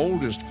Venice's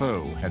oldest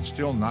foe had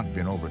still not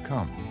been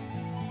overcome.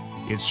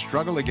 Its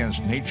struggle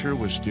against nature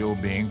was still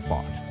being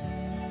fought.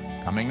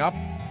 Coming up,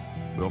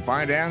 we'll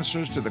find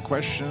answers to the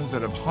questions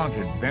that have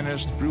haunted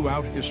Venice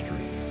throughout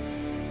history.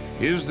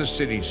 Is the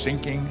city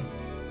sinking,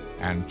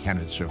 and can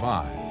it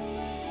survive?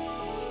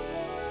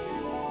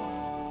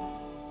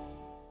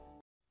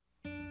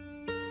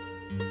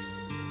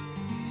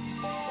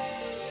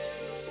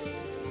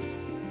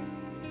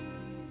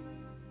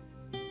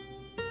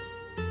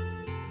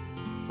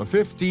 For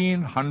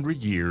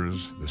 1,500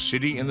 years, the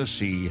city in the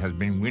sea has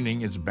been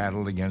winning its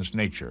battle against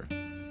nature,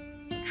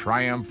 a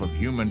triumph of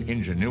human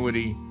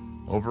ingenuity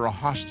over a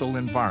hostile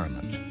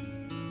environment.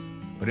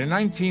 But in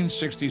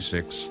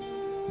 1966,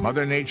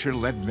 Mother Nature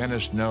let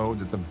Venice know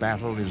that the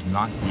battle is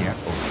not yet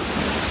over.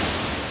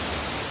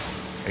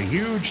 A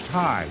huge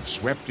tide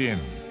swept in,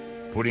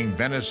 putting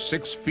Venice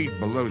 6 feet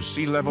below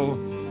sea level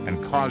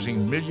and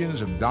causing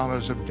millions of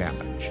dollars of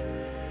damage.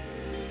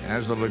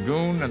 As the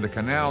lagoon and the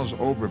canals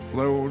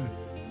overflowed,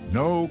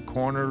 no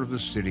corner of the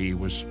city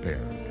was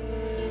spared.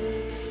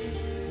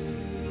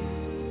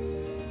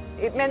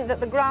 It meant that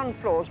the ground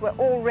floors were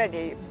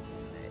already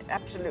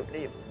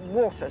absolutely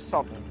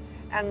water-sodden,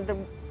 and the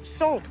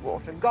salt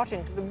water got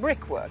into the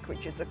brickwork,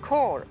 which is the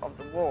core of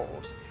the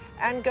walls,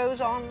 and goes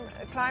on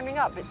climbing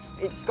up.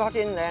 It's got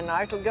in there now.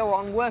 It'll go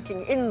on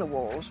working in the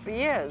walls for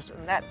years,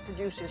 and that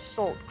produces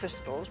salt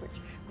crystals, which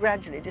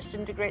gradually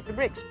disintegrate the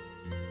bricks.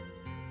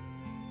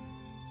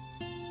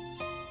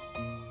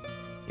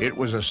 It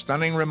was a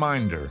stunning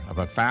reminder of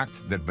a fact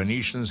that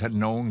Venetians had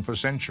known for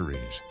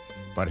centuries,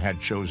 but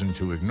had chosen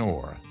to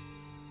ignore,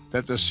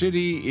 that the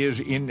city is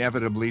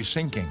inevitably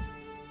sinking.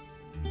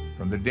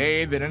 From the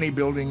day that any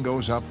building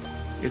goes up,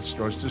 it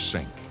starts to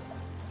sink,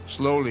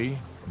 slowly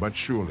but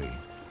surely,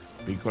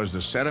 because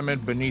the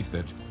sediment beneath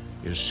it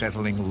is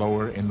settling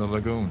lower in the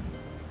lagoon.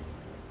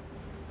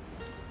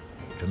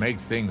 To make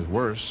things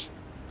worse,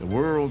 the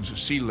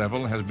world's sea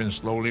level has been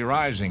slowly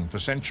rising for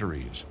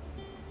centuries,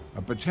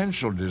 a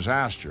potential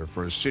disaster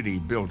for a city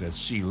built at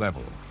sea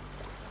level.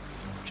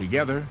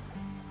 Together,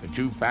 the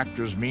two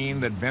factors mean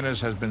that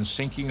Venice has been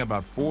sinking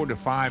about 4 to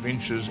 5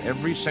 inches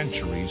every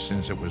century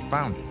since it was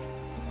founded.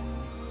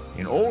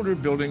 In older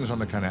buildings on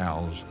the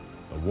canals,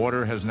 the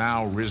water has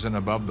now risen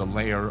above the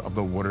layer of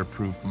the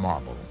waterproof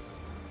marble.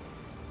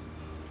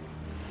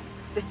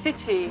 The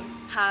city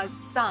has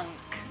sunk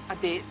a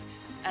bit,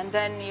 and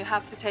then you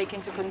have to take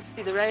into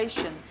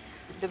consideration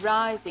the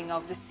rising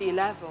of the sea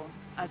level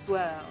as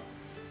well.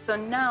 So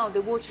now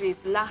the water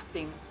is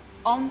lapping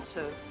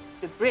onto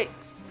the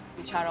bricks,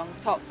 which are on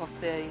top of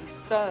the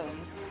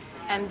stones,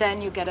 and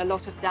then you get a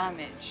lot of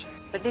damage.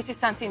 But this is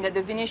something that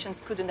the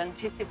Venetians couldn't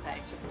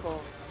anticipate, of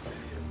course.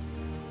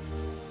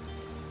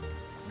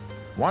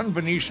 One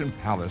Venetian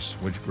palace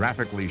which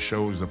graphically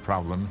shows the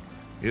problem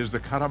is the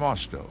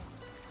Catamosto,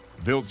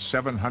 built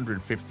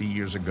 750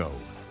 years ago.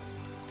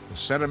 The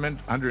sediment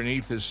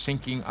underneath is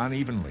sinking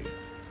unevenly,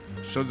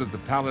 so that the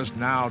palace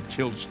now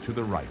tilts to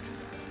the right.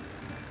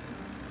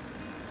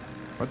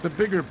 But the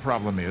bigger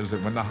problem is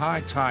that when the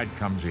high tide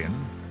comes in,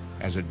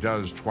 as it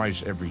does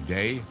twice every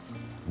day,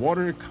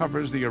 water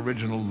covers the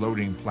original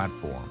loading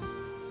platform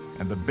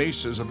and the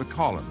bases of the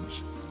columns,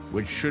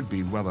 which should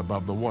be well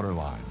above the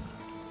waterline.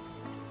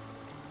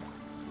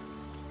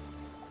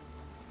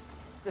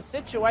 The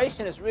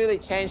situation has really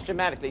changed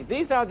dramatically.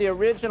 These are the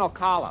original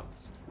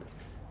columns.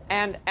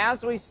 And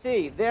as we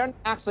see, they're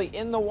actually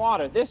in the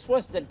water. This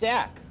was the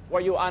deck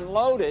where you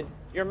unloaded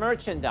your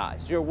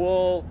merchandise, your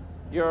wool,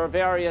 your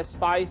various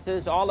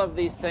spices, all of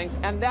these things.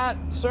 And that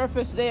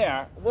surface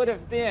there would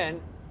have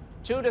been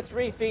 2 to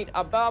 3 feet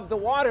above the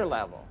water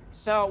level.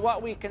 So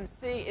what we can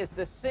see is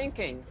the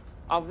sinking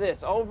of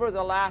this over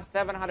the last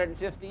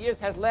 750 years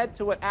has led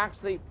to it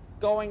actually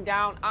going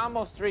down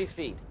almost 3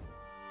 feet.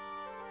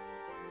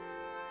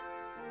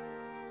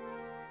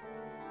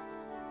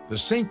 The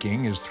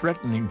sinking is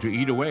threatening to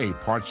eat away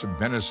parts of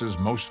Venice's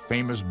most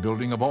famous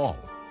building of all.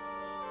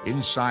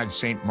 Inside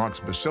St. Mark's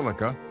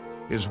Basilica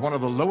is one of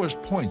the lowest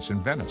points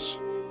in Venice.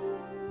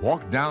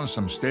 Walk down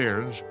some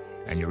stairs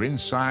and you're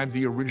inside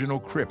the original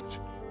crypt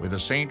where the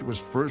saint was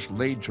first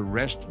laid to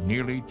rest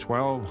nearly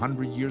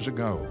 1,200 years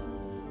ago.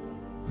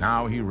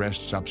 Now he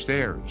rests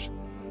upstairs,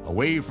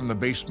 away from the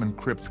basement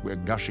crypt where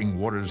gushing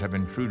waters have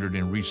intruded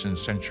in recent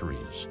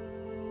centuries.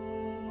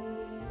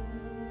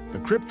 The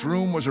crypt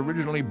room was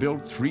originally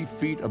built 3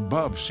 feet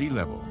above sea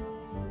level,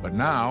 but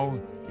now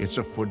it's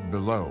a foot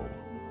below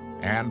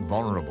and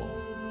vulnerable.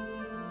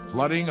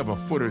 Flooding of a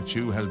foot or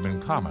two has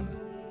been common,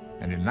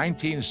 and in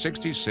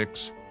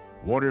 1966,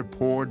 water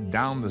poured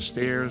down the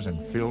stairs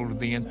and filled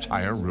the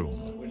entire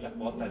room.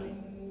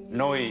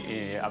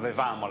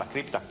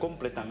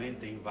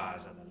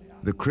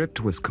 The crypt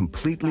was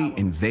completely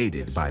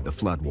invaded by the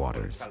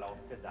floodwaters.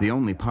 The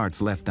only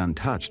parts left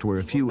untouched were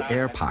a few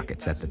air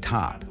pockets at the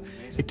top.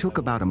 It took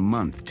about a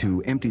month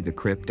to empty the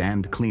crypt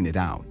and clean it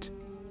out.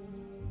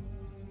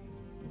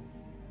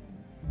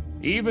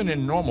 Even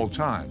in normal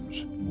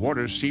times,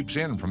 water seeps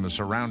in from the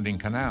surrounding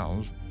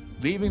canals,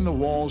 leaving the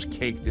walls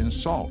caked in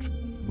salt,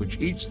 which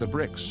eats the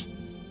bricks,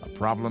 a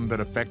problem that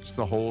affects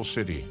the whole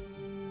city.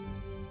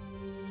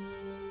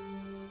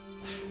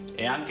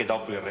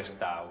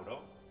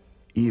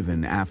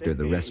 Even after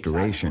the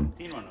restoration,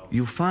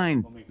 you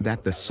find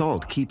that the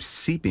salt keeps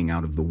seeping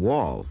out of the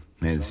wall,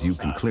 as you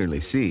can clearly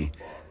see.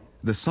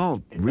 The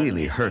salt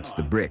really hurts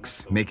the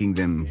bricks, making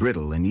them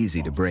brittle and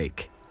easy to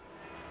break.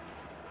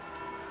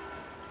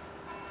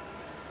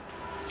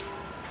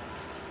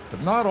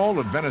 But not all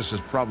of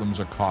Venice's problems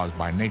are caused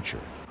by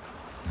nature.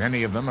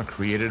 Many of them are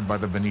created by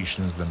the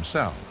Venetians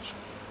themselves.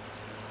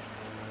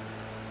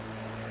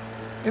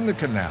 In the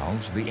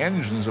canals, the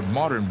engines of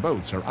modern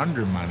boats are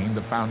undermining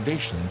the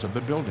foundations of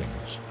the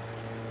buildings.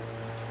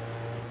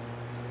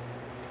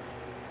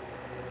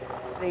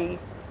 The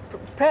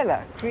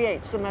propeller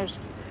creates the most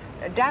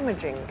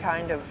damaging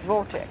kind of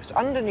vortex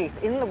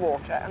underneath in the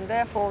water, and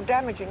therefore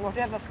damaging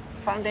whatever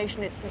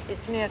foundation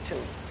it's near to.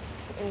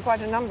 In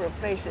quite a number of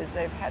places,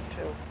 they've had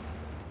to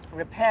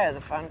repair the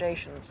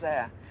foundations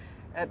there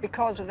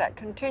because of that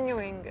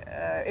continuing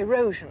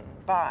erosion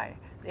by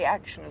the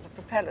action of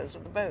the propellers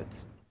of the boats.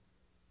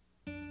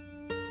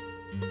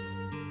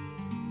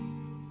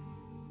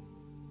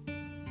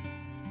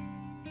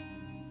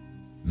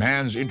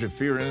 Man's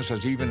interference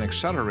has even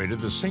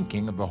accelerated the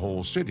sinking of the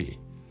whole city.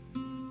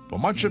 For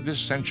much of this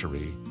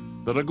century,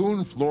 the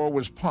lagoon floor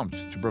was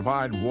pumped to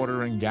provide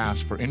water and gas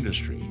for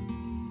industry.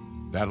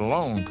 That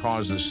alone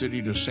caused the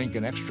city to sink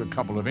an extra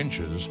couple of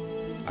inches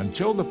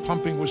until the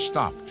pumping was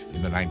stopped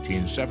in the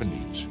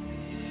 1970s.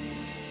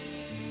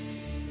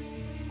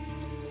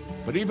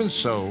 But even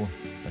so,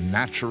 the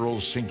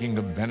natural sinking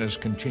of Venice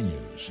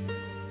continues.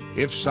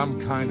 If some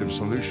kind of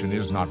solution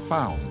is not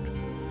found,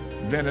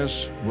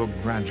 Venice will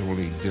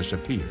gradually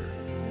disappear.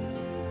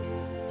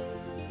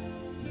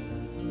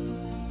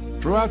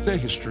 Throughout their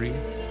history,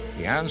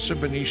 the answer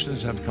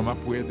Venetians have come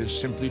up with is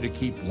simply to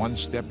keep one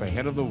step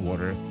ahead of the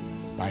water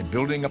by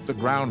building up the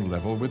ground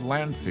level with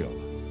landfill.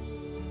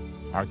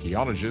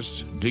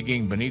 Archaeologists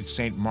digging beneath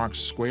St. Mark's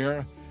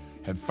Square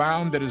have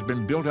found that it has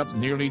been built up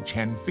nearly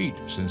 10 feet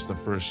since the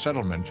first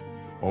settlement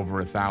over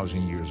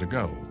 1,000 years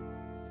ago.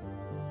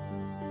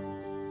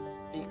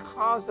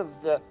 Because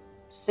of the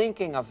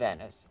sinking of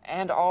Venice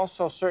and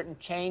also certain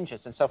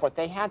changes and so forth,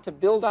 they had to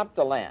build up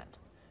the land.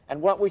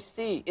 And what we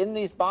see in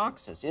these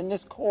boxes, in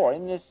this core,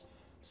 in this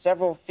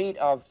several feet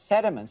of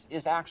sediments,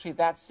 is actually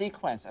that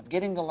sequence of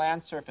getting the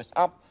land surface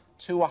up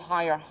to a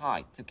higher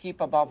height to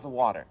keep above the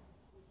water.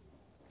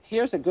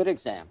 Here's a good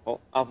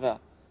example of an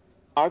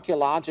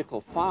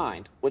archaeological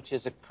find which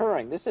is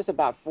occurring. This is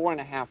about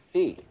 4.5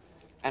 feet.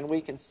 And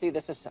we can see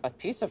this is a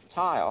piece of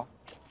tile,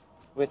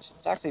 which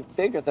is actually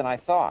bigger than I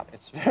thought.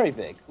 It's very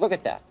big. Look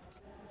at that.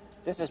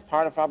 This is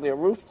part of probably a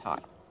roof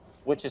tile,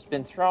 which has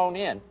been thrown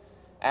in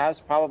as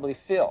probably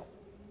fill.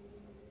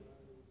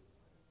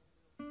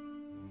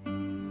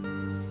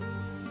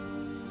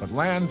 But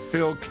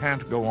landfill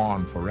can't go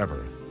on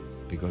forever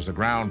because the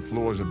ground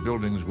floors of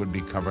buildings would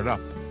be covered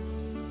up.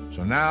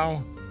 So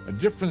now, a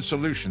different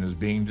solution is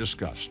being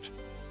discussed.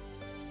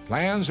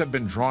 Plans have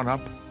been drawn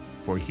up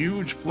for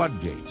huge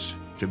floodgates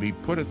to be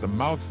put at the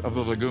mouth of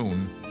the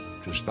lagoon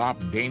to stop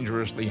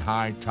dangerously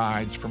high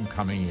tides from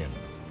coming in.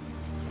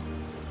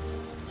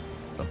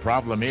 The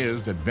problem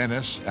is that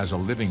Venice, as a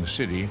living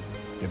city,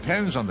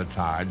 depends on the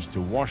tides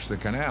to wash the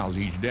canals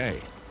each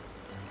day.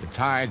 The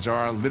tides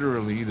are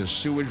literally the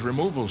sewage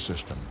removal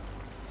system.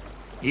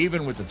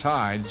 Even with the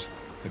tides,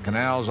 the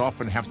canals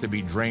often have to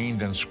be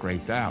drained and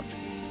scraped out.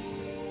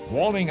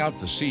 Walling out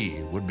the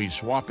sea would be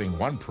swapping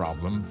one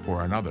problem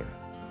for another.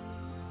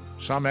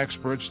 Some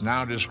experts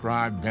now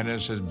describe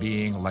Venice as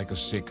being like a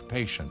sick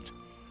patient,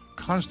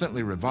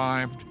 constantly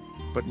revived,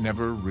 but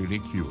never really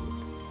cured.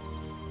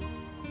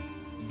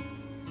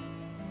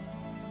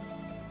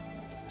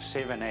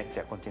 Se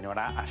Venezia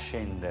continuerà a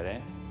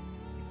scendere,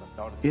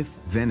 If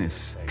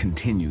Venice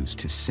continues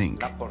to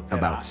sink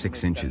about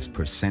 6 inches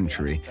per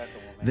century,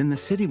 then the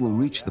city will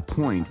reach the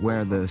point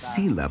where the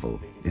sea level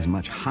is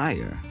much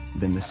higher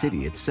than the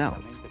city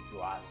itself.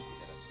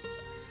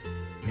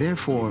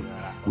 Therefore,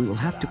 we will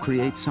have to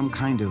create some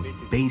kind of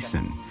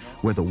basin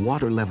where the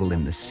water level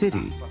in the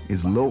city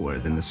is lower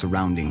than the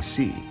surrounding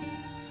sea.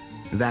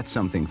 That's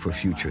something for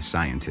future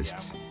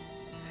scientists.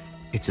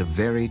 It's a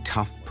very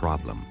tough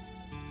problem.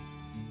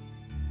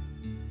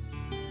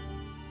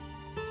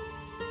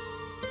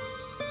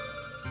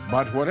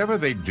 But whatever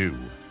they do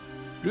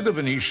the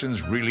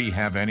Venetians really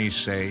have any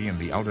say in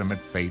the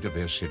ultimate fate of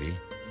their city?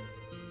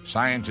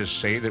 Scientists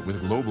say that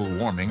with global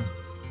warming,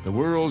 the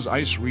world's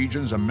ice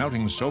regions are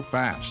melting so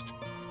fast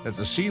that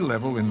the sea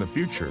level in the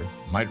future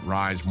might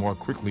rise more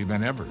quickly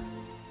than ever,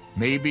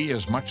 maybe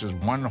as much as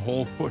 1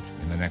 whole foot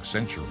in the next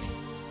century.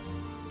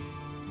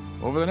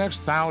 Over the next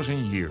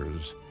 1,000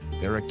 years,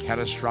 there are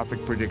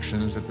catastrophic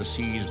predictions that the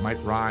seas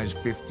might rise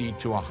 50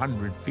 to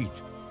 100 feet.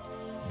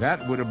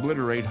 That would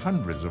obliterate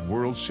hundreds of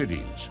world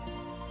cities.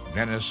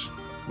 Venice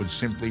would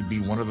simply be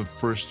one of the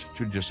first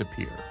to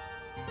disappear.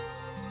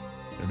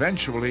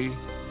 Eventually,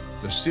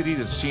 the city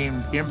that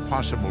seemed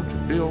impossible to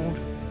build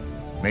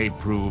may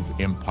prove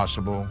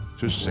impossible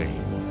to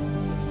save.